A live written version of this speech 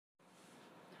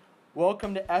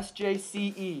Welcome to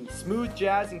SJCE, Smooth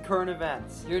Jazz and Current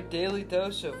Events. Your daily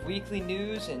dose of weekly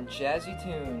news and jazzy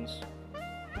tunes.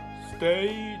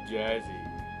 Stay jazzy.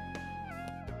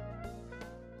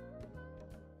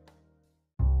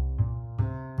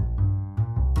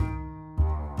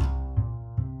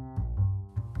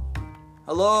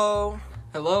 Hello.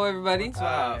 Hello, everybody. What's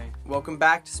up? Welcome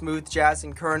back to Smooth Jazz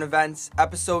and Current Events,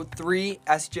 Episode 3,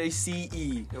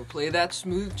 SJCE. You'll play that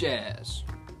smooth jazz.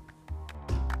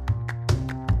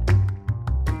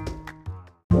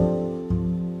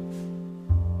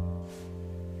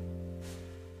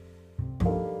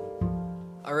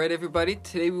 Alright, everybody,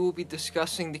 today we will be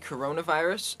discussing the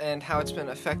coronavirus and how it's been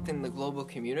affecting the global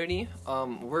community.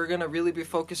 We're going to really be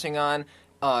focusing on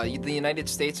the United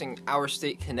States and our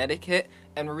state, Connecticut,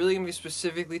 and we're really going to be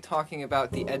specifically talking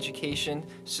about the education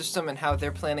system and how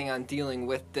they're planning on dealing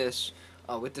with this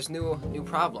new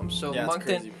problem. So, Yeah,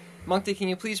 Moncton, can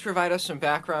you please provide us some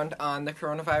background on the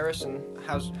coronavirus and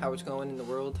how it's going in the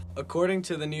world? According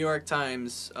to the New York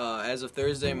Times, as of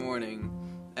Thursday morning,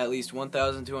 at least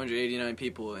 1,289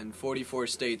 people in 44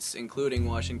 states, including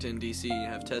Washington, D.C.,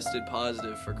 have tested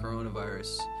positive for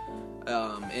coronavirus.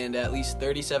 And at least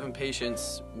 37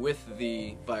 patients with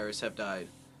the virus have died.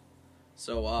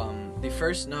 So the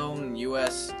first known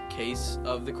U.S. case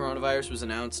of the coronavirus was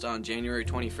announced on January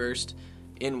 21st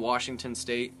in Washington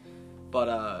state,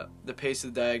 but the pace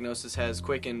of the diagnosis has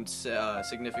quickened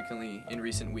significantly in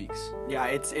recent weeks. Yeah,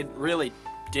 it really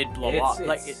did blow up.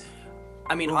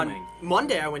 On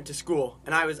Monday I went to school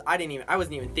and I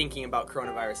wasn't even thinking about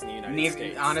coronavirus in the United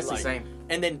States. Honestly, same.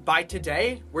 And then by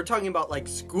today, we're talking about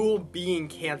school being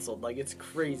canceled. It's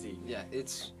crazy. Yeah,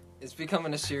 it's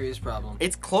becoming a serious problem.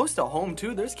 It's close to home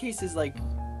too. There's cases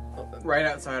Right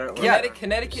outside our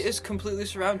Connecticut is completely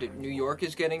surrounded. New York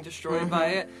is getting destroyed by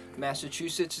it.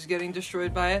 Massachusetts is getting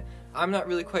destroyed by it. I'm not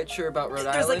really quite sure about Rhode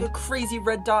Island. There's a crazy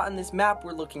red dot on this map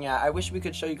we're looking at. I wish we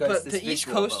could show you guys but this the East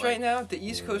Coast right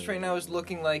now, is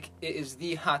looking like it is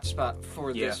the hot spot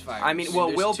for this virus. I mean,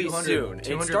 well, will be soon.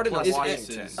 It started in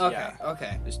Washington.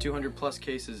 Okay. There's 200 plus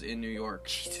cases in New York.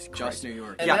 Jesus Christ. Just New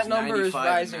York. And that number is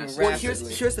rising rapidly. Well,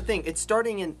 here's the thing. It's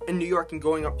starting in New York and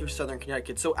going up through southern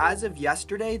Connecticut. So as of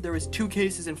yesterday, there was 2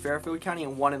 cases in Fairfield County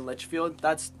and 1 in Litchfield.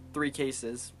 That's 3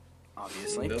 cases.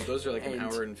 Obviously. Those are an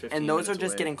hour and 15 And those are minutes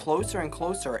just away. getting closer and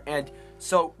closer. And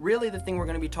so really the thing we're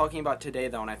going to be talking about today,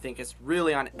 though, and I think it's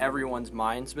really on everyone's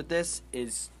minds with this,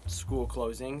 is school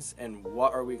closings and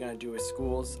what are we going to do with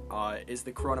schools? Is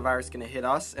the coronavirus going to hit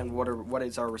us, and what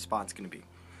is our response going to be?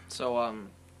 So,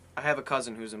 I have a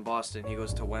cousin who's in Boston. He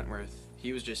goes to Wentworth.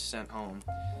 He was just sent home.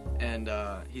 And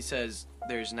he says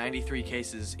there's 93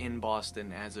 cases in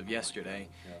Boston as of yesterday.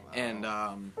 And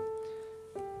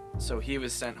so he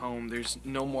was sent home. There's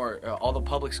no more. All the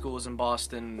public schools in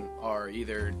Boston are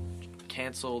either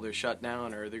canceled or shut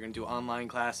down, or they're going to do online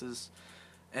classes.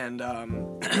 And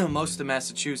most of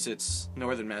Massachusetts,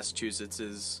 northern Massachusetts,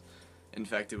 is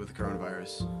infected with the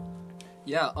coronavirus.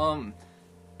 Yeah,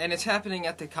 and it's happening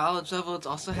at the college level. It's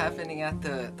also happening at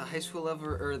the high school level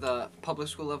or the public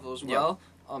school level as well.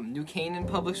 New Canaan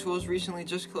Public Schools recently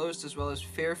just closed, as well as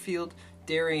Fairfield,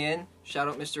 Darien. Shout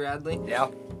out Mr. Adley. Yeah.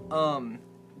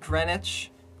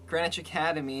 Greenwich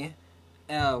Academy,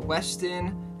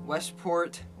 Weston,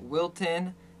 Westport,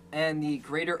 Wilton, and the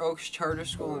Greater Oaks Charter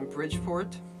School in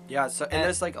Bridgeport. Yeah, and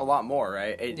there's a lot more,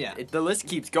 right? The list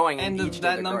keeps going, and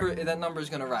that number is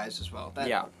going to rise as well.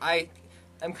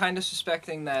 I'm kind of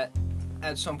suspecting that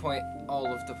at some point all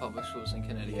of the public schools in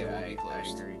Connecticut will be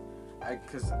closed. I agree.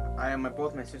 Because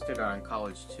both my sisters are in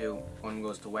college too. One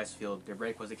goes to Westfield. Their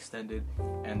break was extended,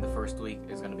 and the first week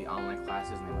is going to be online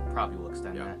classes, and they probably will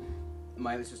extend that.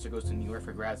 My other sister goes to New York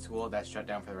for grad school. That's shut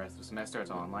down for the rest of the semester.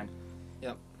 It's all online.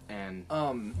 Yep. And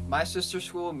my sister's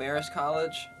school, Marist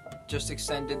College, just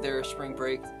extended their spring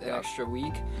break an extra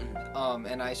week,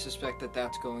 and I suspect that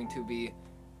that's going to be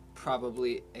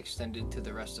probably extended to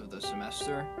the rest of the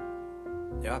semester.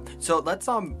 Yeah. So let's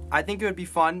I think it would be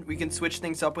fun. We can switch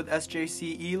things up with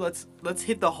SJCE. Let's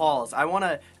hit the halls. I want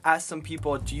to ask some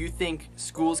people, do you think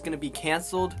school's going to be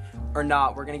canceled or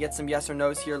not? We're going to get some yes or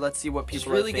no's here. Let's see what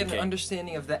people are thinking. Just really get an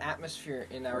understanding of the atmosphere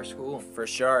in our school. For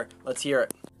sure. Let's hear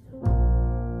it.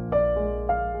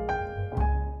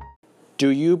 Do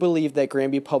you believe that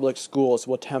Granby Public Schools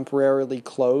will temporarily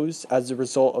close as a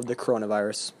result of the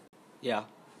coronavirus? Yeah.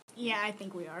 Yeah, I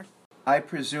think we are. I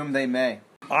presume they may.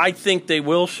 I think they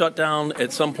will shut down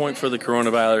at some point for the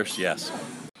coronavirus, yes.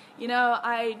 You know,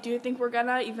 I do think we're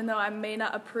gonna, even though I may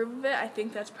not approve of it, I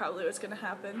think that's probably what's gonna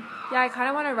happen. Yeah, I kind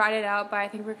of want to ride it out, but I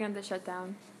think we're going to shut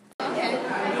down.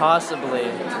 Possibly.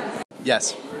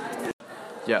 Yes.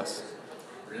 Yes.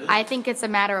 I think it's a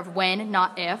matter of when,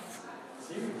 not if.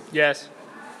 Yes.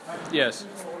 Yes.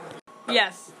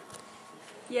 Yes.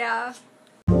 Yeah.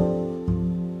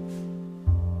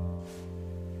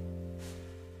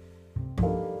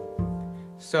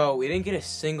 So we didn't get a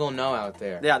single no out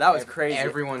there. Yeah, that was crazy.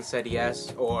 Everyone said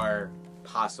yes or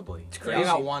possibly. It's crazy. We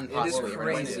got one It is possibly.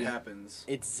 crazy. It happens.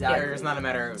 Exactly. It's not a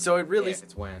matter of So it really- if,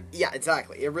 it's when. Yeah,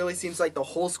 exactly. It really seems like the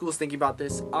whole school's thinking about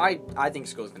this. I think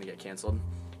school's gonna get canceled.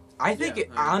 I think Yeah,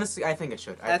 it, honestly, I think it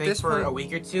should. I At think this for point- a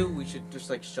week or two, we should just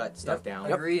like shut stuff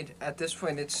down. Agreed. At this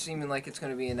point, it's seeming like it's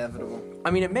going to be inevitable.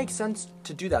 I mean, it makes sense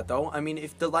to do that, though. I mean,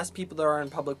 if the less people there are in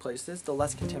public places, the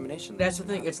less contamination. That's the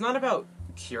thing. It's not about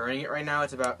curing it right now.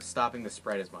 It's about stopping the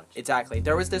spread as much. Exactly.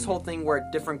 There was this whole thing where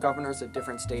different governors of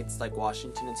different states, like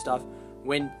Washington and stuff,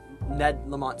 when Ned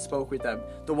Lamont spoke with them,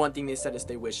 the one thing they said is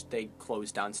they wished they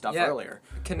closed down stuff earlier.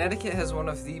 Connecticut has one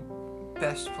of the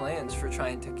best plans for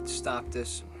trying to stop the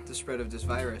spread of this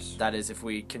virus. That is, if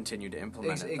we continue to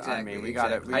implement it. I mean, we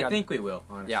got it. I think we will.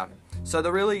 Honestly. Yeah. So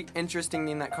the really interesting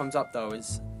thing that comes up, though,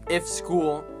 is if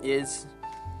school is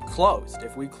closed,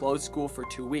 if we close school for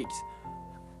 2 weeks,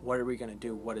 what are we going to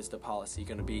do? What is the policy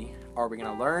going to be? Are we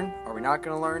going to learn? Are we not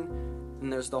going to learn?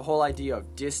 And there's the whole idea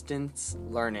of distance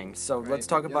learning. So let's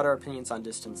talk about our opinions on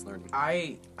distance learning.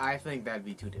 I think that'd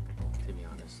be too difficult, to be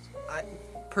honest.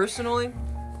 Personally,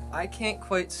 I can't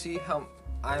quite see how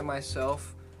I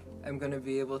myself am going to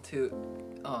be able to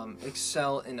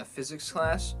excel in a physics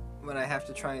class when I have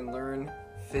to try and learn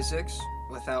physics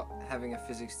without having a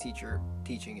physics teacher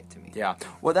teaching it to me. Yeah.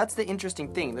 Well, that's the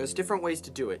interesting thing. There's different ways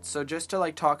to do it. So just to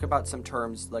like talk about some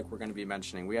terms like we're going to be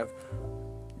mentioning, we have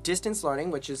distance learning,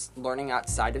 which is learning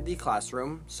outside of the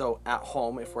classroom, so at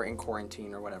home if we're in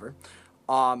quarantine or whatever.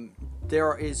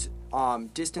 There is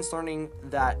distance learning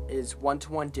that is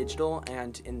one-to-one digital,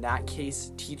 and in that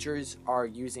case, teachers are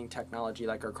using technology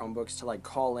like our Chromebooks to like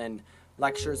call in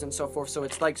lectures and so forth. So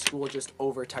it's like school just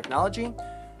over technology.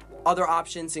 Other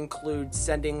options include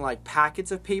sending like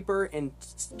packets of paper and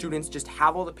students just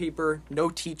have all the paper, no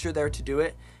teacher there to do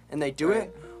it, and they do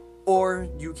it. Or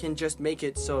you can just make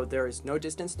it so there is no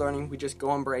distance learning, we just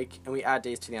go on break and we add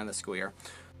days to the end of the school year.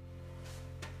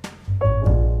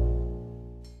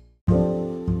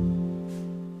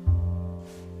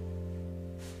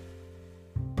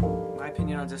 My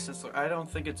opinion on distance learning, I don't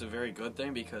think it's a very good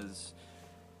thing because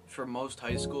for most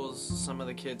high schools, some of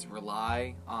the kids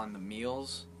rely on the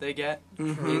meals they get.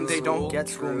 in They school. don't get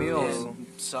school meals. And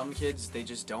some kids, they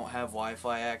just don't have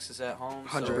Wi-Fi access at home.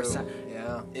 100%. So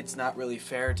Yeah. it's not really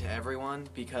fair to everyone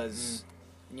because,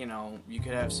 you know, you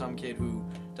could have some kid who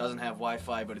doesn't have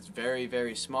Wi-Fi but it's very,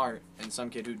 very smart, and some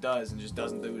kid who does and just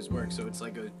doesn't do his work. So it's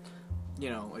like a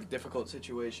difficult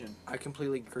situation. I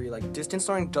completely agree. Like, distance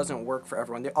learning doesn't work for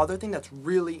everyone. The other thing that's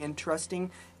really interesting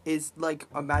is, like,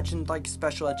 imagine, like,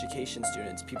 special education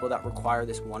students, people that require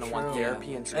this one-on-one True.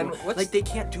 therapy in school. And what's- like, they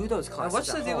can't do those classes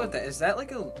What's the at deal home. with that? Is that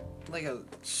like a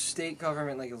state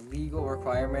government, like a legal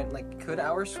requirement? Like, could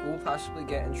our school possibly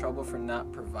get in trouble for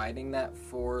not providing that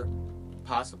for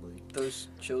Possibly. those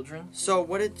children? So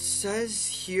what it says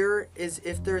here is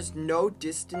if there's no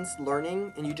distance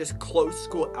learning and you just close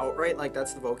school outright, like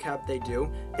that's the vocab they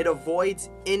do, it avoids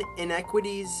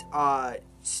inequities,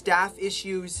 staff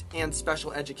issues, and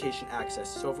special education access.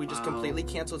 So if we just completely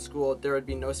canceled school, there would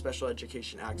be no special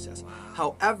education access.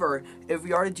 However, if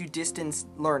we are to do distance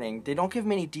learning, they don't give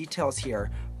many details here,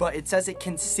 but it says it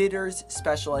considers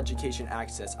special education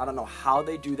access. I don't know how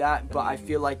they do that, but I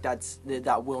feel like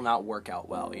that will not work out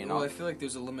well, you know? Well, I feel like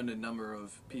there's a limited number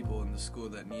of people in the school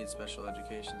that need special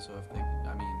education, so if they,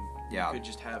 Yeah. you could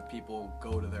just have people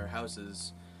go to their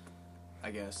houses, I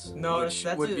guess. No, which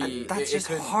that's would a- be that's it just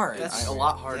could- hard. That's a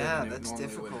lot harder Yeah, than it that's normally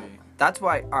difficult. would be. That's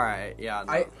why, alright, yeah.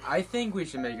 No. I think we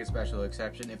should make a special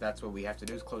exception if that's what we have to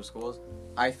do is close schools.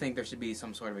 I think there should be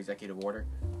some sort of executive order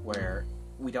where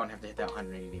we don't have to hit that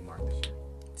 180-day mark this year.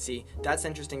 See, that's the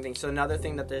interesting thing. So another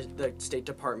thing that the State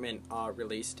Department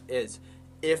released is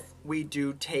if we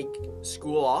do take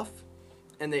school off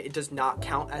and it does not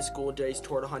count as school days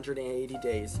toward 180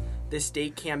 days, the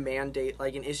state can mandate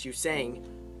like an issue saying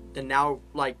the now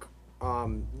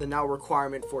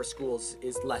requirement for schools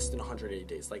is less than 180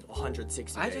 days, like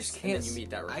 160 I days. just can't. And then you meet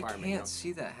that requirement. I you know? can't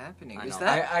see that happening. I Is know.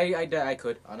 that I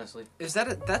could, honestly.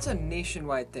 that's a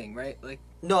nationwide thing, right? Like,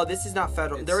 No, this is not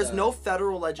federal. It's, There is no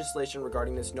federal legislation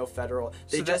regarding this. No federal.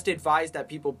 They So just advise that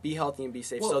people be healthy and be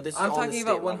safe. well, so this is I'm on the talking state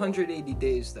about level. 180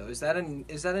 days though. Is that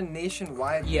a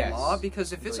nationwide Yes, law?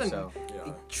 Because if I it's believe so.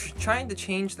 trying to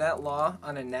change that law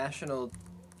on a national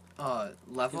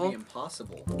level It'd be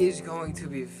impossible. is going to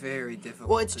be very difficult.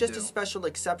 Well, it's to just do. a special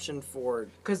exception for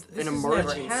Because an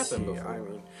emergency. I mean,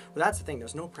 well, that's the thing.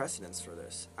 There's no precedence for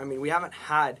this. I mean, we haven't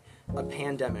had a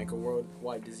pandemic, a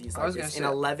worldwide disease I like was gonna this in say,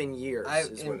 11 years.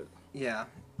 Yeah,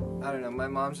 I don't know. My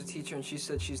mom's a teacher, and she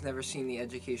said she's never seen the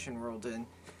education world in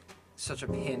such a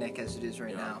panic as it is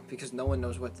right now because no one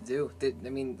knows what to do. I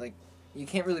mean, like, you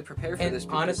can't really prepare for And this.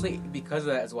 honestly, because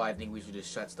of that is why I think we should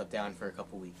just shut stuff down for a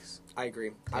couple weeks. I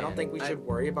agree. I don't And think we should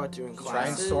worry about doing Try and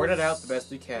classes. sort it out the best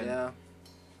we can. Yeah.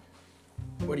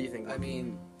 What do you think? I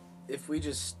mean, if we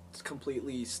just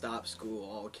completely stop school,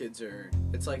 all kids are.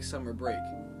 It's like summer break.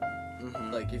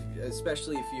 Mhm. Like,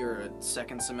 especially if you're a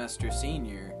second semester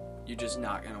senior, you're just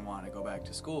not gonna want to go back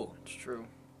to school, It's true.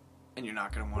 and you're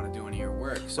not gonna want to do any of your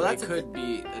work. So Well, it that's could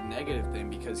be a negative thing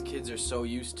because kids are so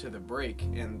used to the break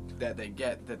and that they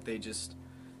get that they just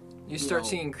You start know,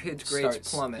 seeing kids' grades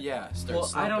starts- plummet. Yeah, start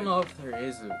Well, I don't slumping. know if there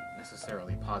is a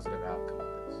necessarily positive outcome of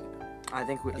this. I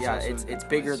think That's yeah, also it's a good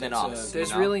bigger point. than It's us. a There's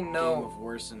you know? really game no. of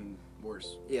worse and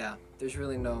worse. Yeah. There's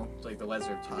really no. It's like the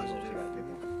lesser of two evils, Positive. I think.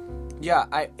 Yeah,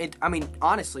 I mean,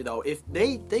 honestly though, if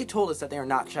they told us that they are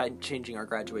not changing our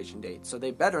graduation date, so they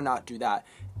better not do that.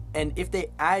 And if they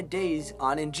add days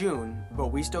on in June, but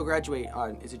we still graduate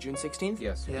on, is it June 16th?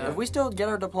 Yes. Yeah. If we still get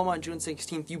our diploma on June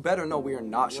 16th, you better know we are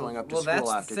not showing up to well, school that's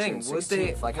the after thing. June Would 16th.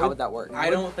 they- Like, how would that work? I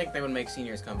don't think they would make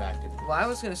seniors come back to me. Well, I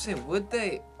was gonna say, would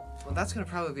they? Well, that's gonna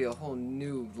probably be a whole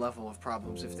new level of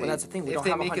problems if they. Well, that's the thing, we if don't they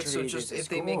have make it so 180 just days of if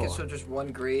they make it school. so just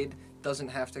one grade doesn't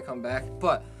have to come back.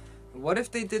 But what if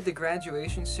they did the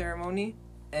graduation ceremony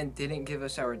and didn't give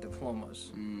us our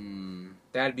diplomas?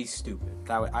 That'd be stupid.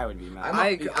 I would be mad.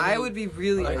 I would be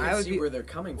really. I I can would see be. where they're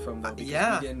coming from though, because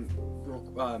yeah. we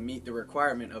didn't meet the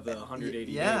requirement of the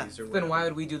 180 Yeah. days or Then whatever. why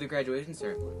would we do the graduation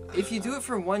ceremony? If you do it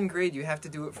for one grade, you have to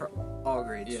do it for all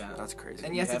grades. Yeah. That's crazy.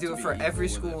 And you have to do it be for equal every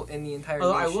with school in the entire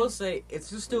Although I nation. will say, it's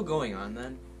just still going on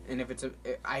then. And if it's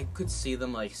I could see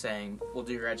them like saying, we'll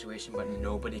do graduation, but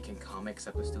nobody can come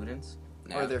except the students.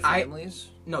 Or their I- families.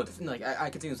 No, like I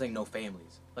could see them saying no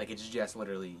families. Like it's just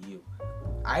literally you.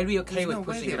 I'd be okay There's with no way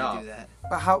pushing they it would off. do that.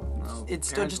 But how? No, It's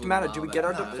still parents just a wouldn't matter. allow Do we that. get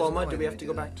our No, there's diploma? no Do way we have they to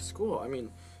do go back that. to school? I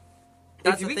mean, If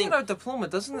that's the we thing. get our diploma,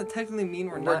 doesn't that technically mean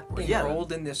we're not yeah.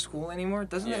 enrolled in this school anymore?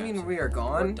 Doesn't that Yeah. mean we are We're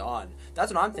gone? done.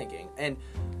 That's what I'm thinking. And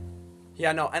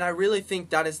yeah, no, and I really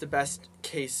think that is the best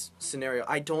case scenario.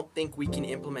 I don't think we can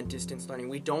implement distance learning.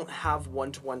 We don't have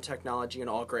one-to-one technology in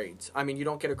all grades. I mean, you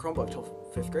don't get a Chromebook till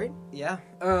 5th grade? Yeah.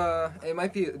 It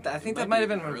might be. I think that might might be have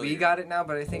been when we earlier. got it now,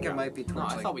 but I think it might be No,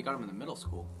 towards I like. thought we got them in the middle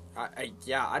school.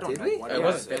 Yeah, I don't Did know. we? what It it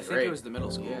was is. I think grade. it was the middle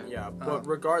school. Yeah. Yeah, Oh. but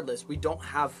regardless, we don't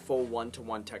have full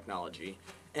one-to-one technology.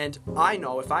 And I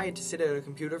know if I had to sit at a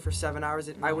computer for 7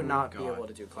 hours, I would not be God. able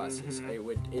to do classes.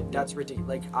 Mhm. That's ridiculous.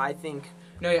 Like, I think...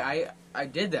 No, yeah, I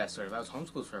did that sort of. I was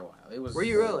homeschooled for a while. It was. Were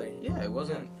you really? Yeah, it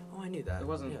wasn't. Oh, I knew that. It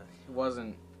wasn't. Yeah. It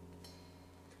wasn't.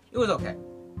 It was okay.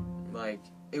 Like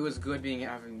it was good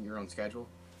having your own schedule.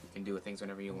 You can do things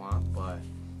whenever you want, but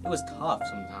it was tough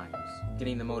sometimes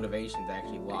getting the motivation to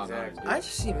actually log on. Exactly. I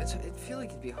just seem I feel like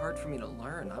it'd be hard for me to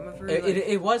learn. I'm a very.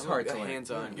 It was I'm hard a to learn.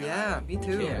 hands-on guy. Yeah, me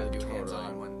too. You can't really do Totally.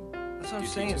 hands-on when That's what I'm you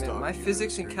saying, just man. talk My to you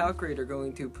physics on and the calc grade are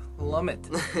going to plummet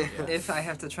Yeah. if I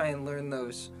have to try and learn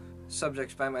those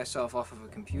subjects by myself off of a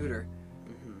computer.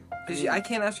 Because I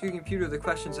can't ask your computer the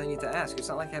questions I need to ask. It's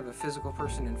not like I have a physical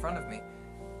person in front of me.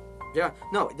 Yeah,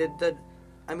 no,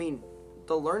 I mean,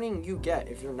 the learning you get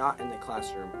if you're not in the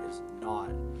classroom is not.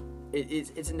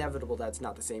 It's inevitable that's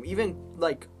not the same. Even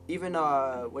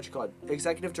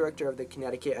executive director of the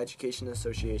Connecticut Education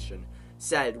Association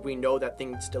said we know that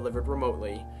things delivered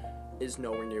remotely is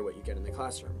nowhere near what you get in the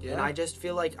classroom. Yeah. And I just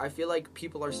feel like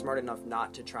people are smart enough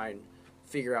not to try and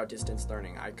figure out distance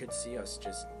learning. I could see us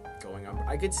just going up.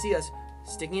 I could see us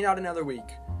sticking it out another week.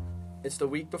 It's the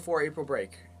week before April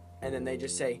break, and then they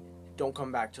just say, "Don't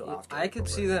come back till after." I could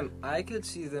April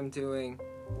see them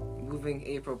moving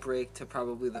April break to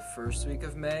probably the first week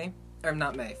of May. Or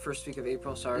not May, first week of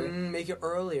April, sorry. Make it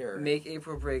earlier. Make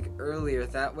April break earlier.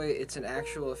 That way it's an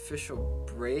actual official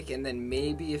break, and then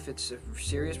maybe if it's a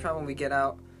serious problem, we get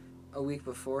out a week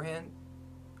beforehand.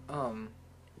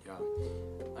 Yeah.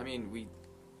 I mean,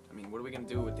 what are we gonna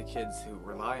do with the kids who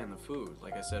rely on the food?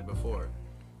 Like I said before,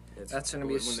 That's going to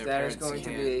be when their that is parents going to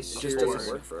can't be a It just serious.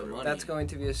 doesn't work for the everyone. money. That's going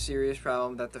to be a serious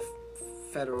problem that the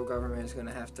federal government is going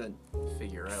to have to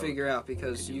figure out.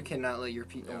 because you cannot let your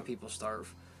Yeah. own people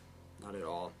starve. Not at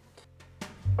all.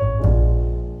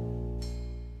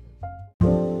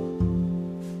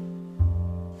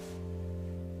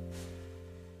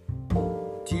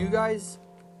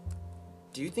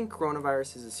 Do you think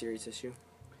coronavirus is a serious issue?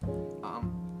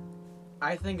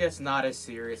 I think it's not as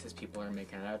serious as people are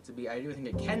making it out to be. I do think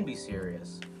it can be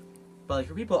serious, but like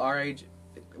for people our age,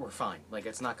 we're fine. Like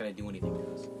it's not going to do anything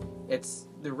to us. It's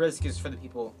the risk is for the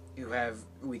people who have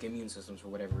weak immune systems for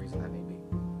whatever reason that may be,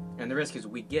 and the risk is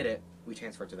we get it, we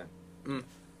transfer it to them.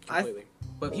 Completely.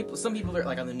 But some people are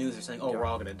like on the news are saying, "Oh, we're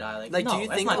all going to die." Like do no, you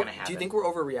that's think not going to happen. do you think we're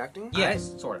overreacting?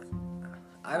 Yes, sort of.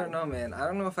 I don't know, man. I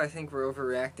don't know if I think we're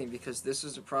overreacting because this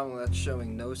is a problem that's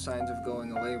showing no signs of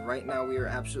going away. Right now, we are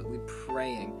absolutely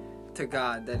praying to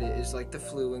God that it is like the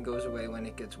flu and goes away when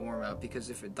it gets warm out, because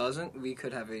if it doesn't, we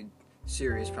could have a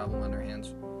serious problem on our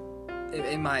hands.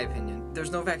 In my opinion,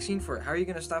 there's no vaccine for it. How are you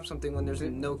going to stop something when there's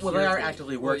no cure? Well, they are to it?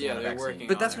 actively working on a they're vaccine. working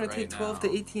But that's on going it to take right 12 now.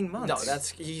 to 18 months.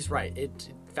 No, he's right.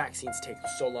 Vaccines take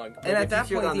so long. And at that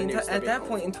point, in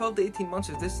in 12 to 18 months,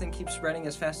 if this thing keeps spreading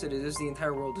as fast as it is, the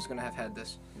entire world is going to have had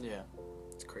this. Yeah,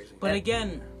 it's crazy. But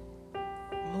again,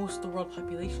 most of the world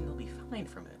population will be fine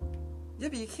from it. Yeah,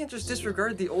 but you can't just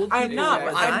disregard the old people. I'm not, who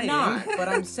are I'm dying. not. But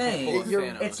I'm saying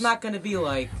Thanos. it's not going to be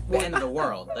like the end of the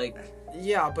world. Like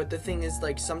Yeah, but the thing is,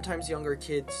 like, sometimes younger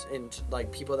kids and,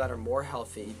 like, people that are more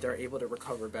healthy, they're able to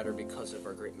recover better because of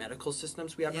our great medical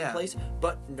systems we have in place.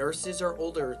 But nurses are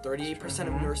older. 38%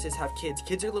 of nurses have kids.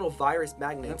 Kids are little virus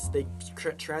magnets. They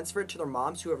transfer it to their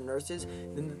moms who have nurses.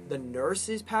 Then the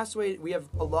nurses pass away. We have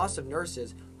a loss of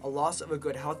nurses, a loss of a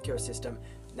good healthcare system.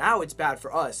 Now it's bad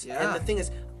for us. Yeah. And the thing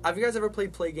is, have you guys ever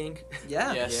played Plague Inc?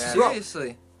 Yeah, Yes. Yeah.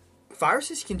 seriously.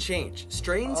 Viruses can change.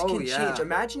 Strains can change.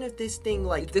 Imagine if this thing,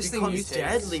 like, If this thing becomes mutates.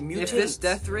 deadly, mutates. If this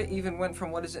death rate even went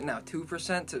from, what is it now,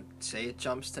 2% to, say, it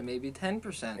jumps to maybe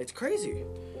 10%. It's crazy.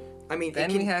 I mean,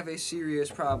 Then we have a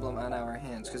serious problem on our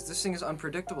hands, because this thing is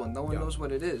unpredictable and no one knows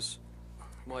what it is.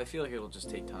 Well, I feel like it'll just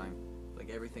take time. Like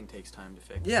everything takes time to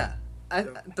fix. Yeah.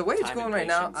 The way it's Time going and right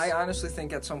now, patience. I honestly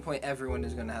think at some point everyone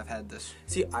is going to have had this.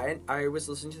 See, I was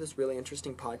listening to this really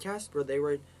interesting podcast where they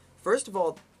were, first of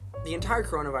all, the entire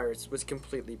coronavirus was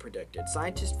completely predicted.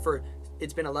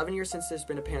 It's been 11 years since there's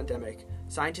been a pandemic.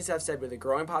 Scientists have said with a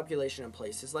growing population in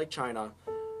places like China,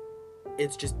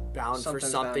 it's just bound for Something's bound to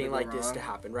something go like this wrong. to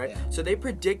happen, right? Yeah. So they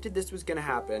predicted this was going to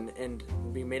happen, and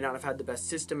we may not have had the best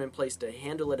system in place to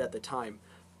handle it at the time.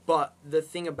 But the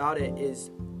thing about it is,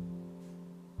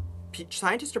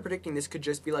 scientists are predicting this could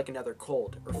just be like another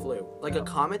cold or flu. Like a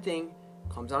common thing,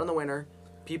 comes out in the winter,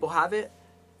 people have it,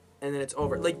 and then it's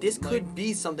over. Like, this could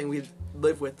be something we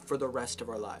live with for the rest of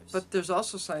our lives. But there's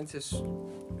also scientists,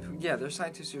 there's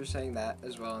scientists who are saying that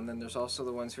as well, and then there's also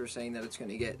the ones who are saying that it's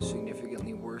going to get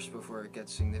significantly worse before it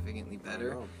gets significantly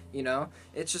better. You know?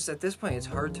 It's just at this point, it's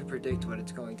hard to predict what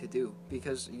it's going to do,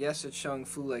 because yes, it's showing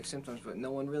flu-like symptoms, but no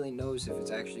one really knows if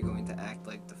it's actually going to act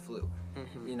like the flu.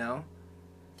 You know?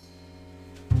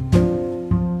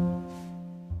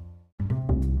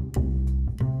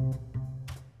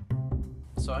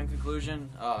 So in conclusion,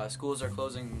 schools are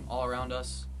closing all around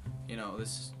us. You know,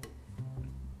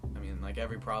 like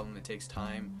every problem, it takes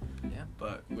time. Yeah.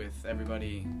 But with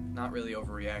everybody not really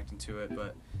overreacting to it,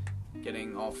 but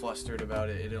getting all flustered about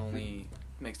it, it only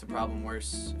makes the problem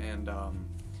worse. And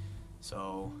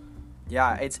so...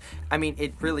 Yeah, it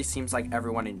really seems like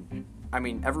everyone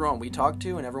we talk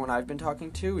to and everyone I've been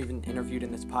talking to, even interviewed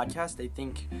in this podcast, they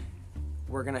think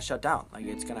we're going to shut down. Like,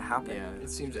 it's going to happen. Yeah, It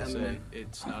seems it's imminent.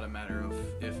 it's not a matter of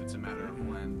if, it's a matter of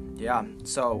when. Yeah,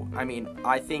 so,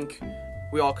 I think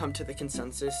we all come to the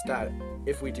consensus that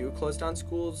if we do close down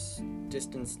schools,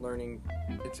 distance learning,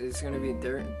 It's going to be,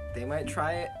 they might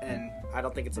try it, and I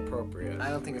don't think it's appropriate. I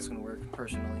don't think it's going to work,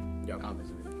 personally.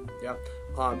 Yeah.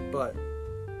 But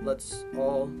let's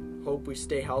all hope we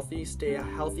stay healthy. Stay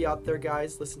healthy out there,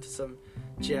 guys. Listen to some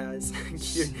jazz.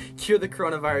 Cure the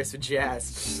coronavirus with jazz.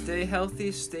 Stay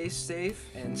healthy, stay safe,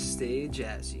 and stay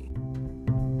jazzy.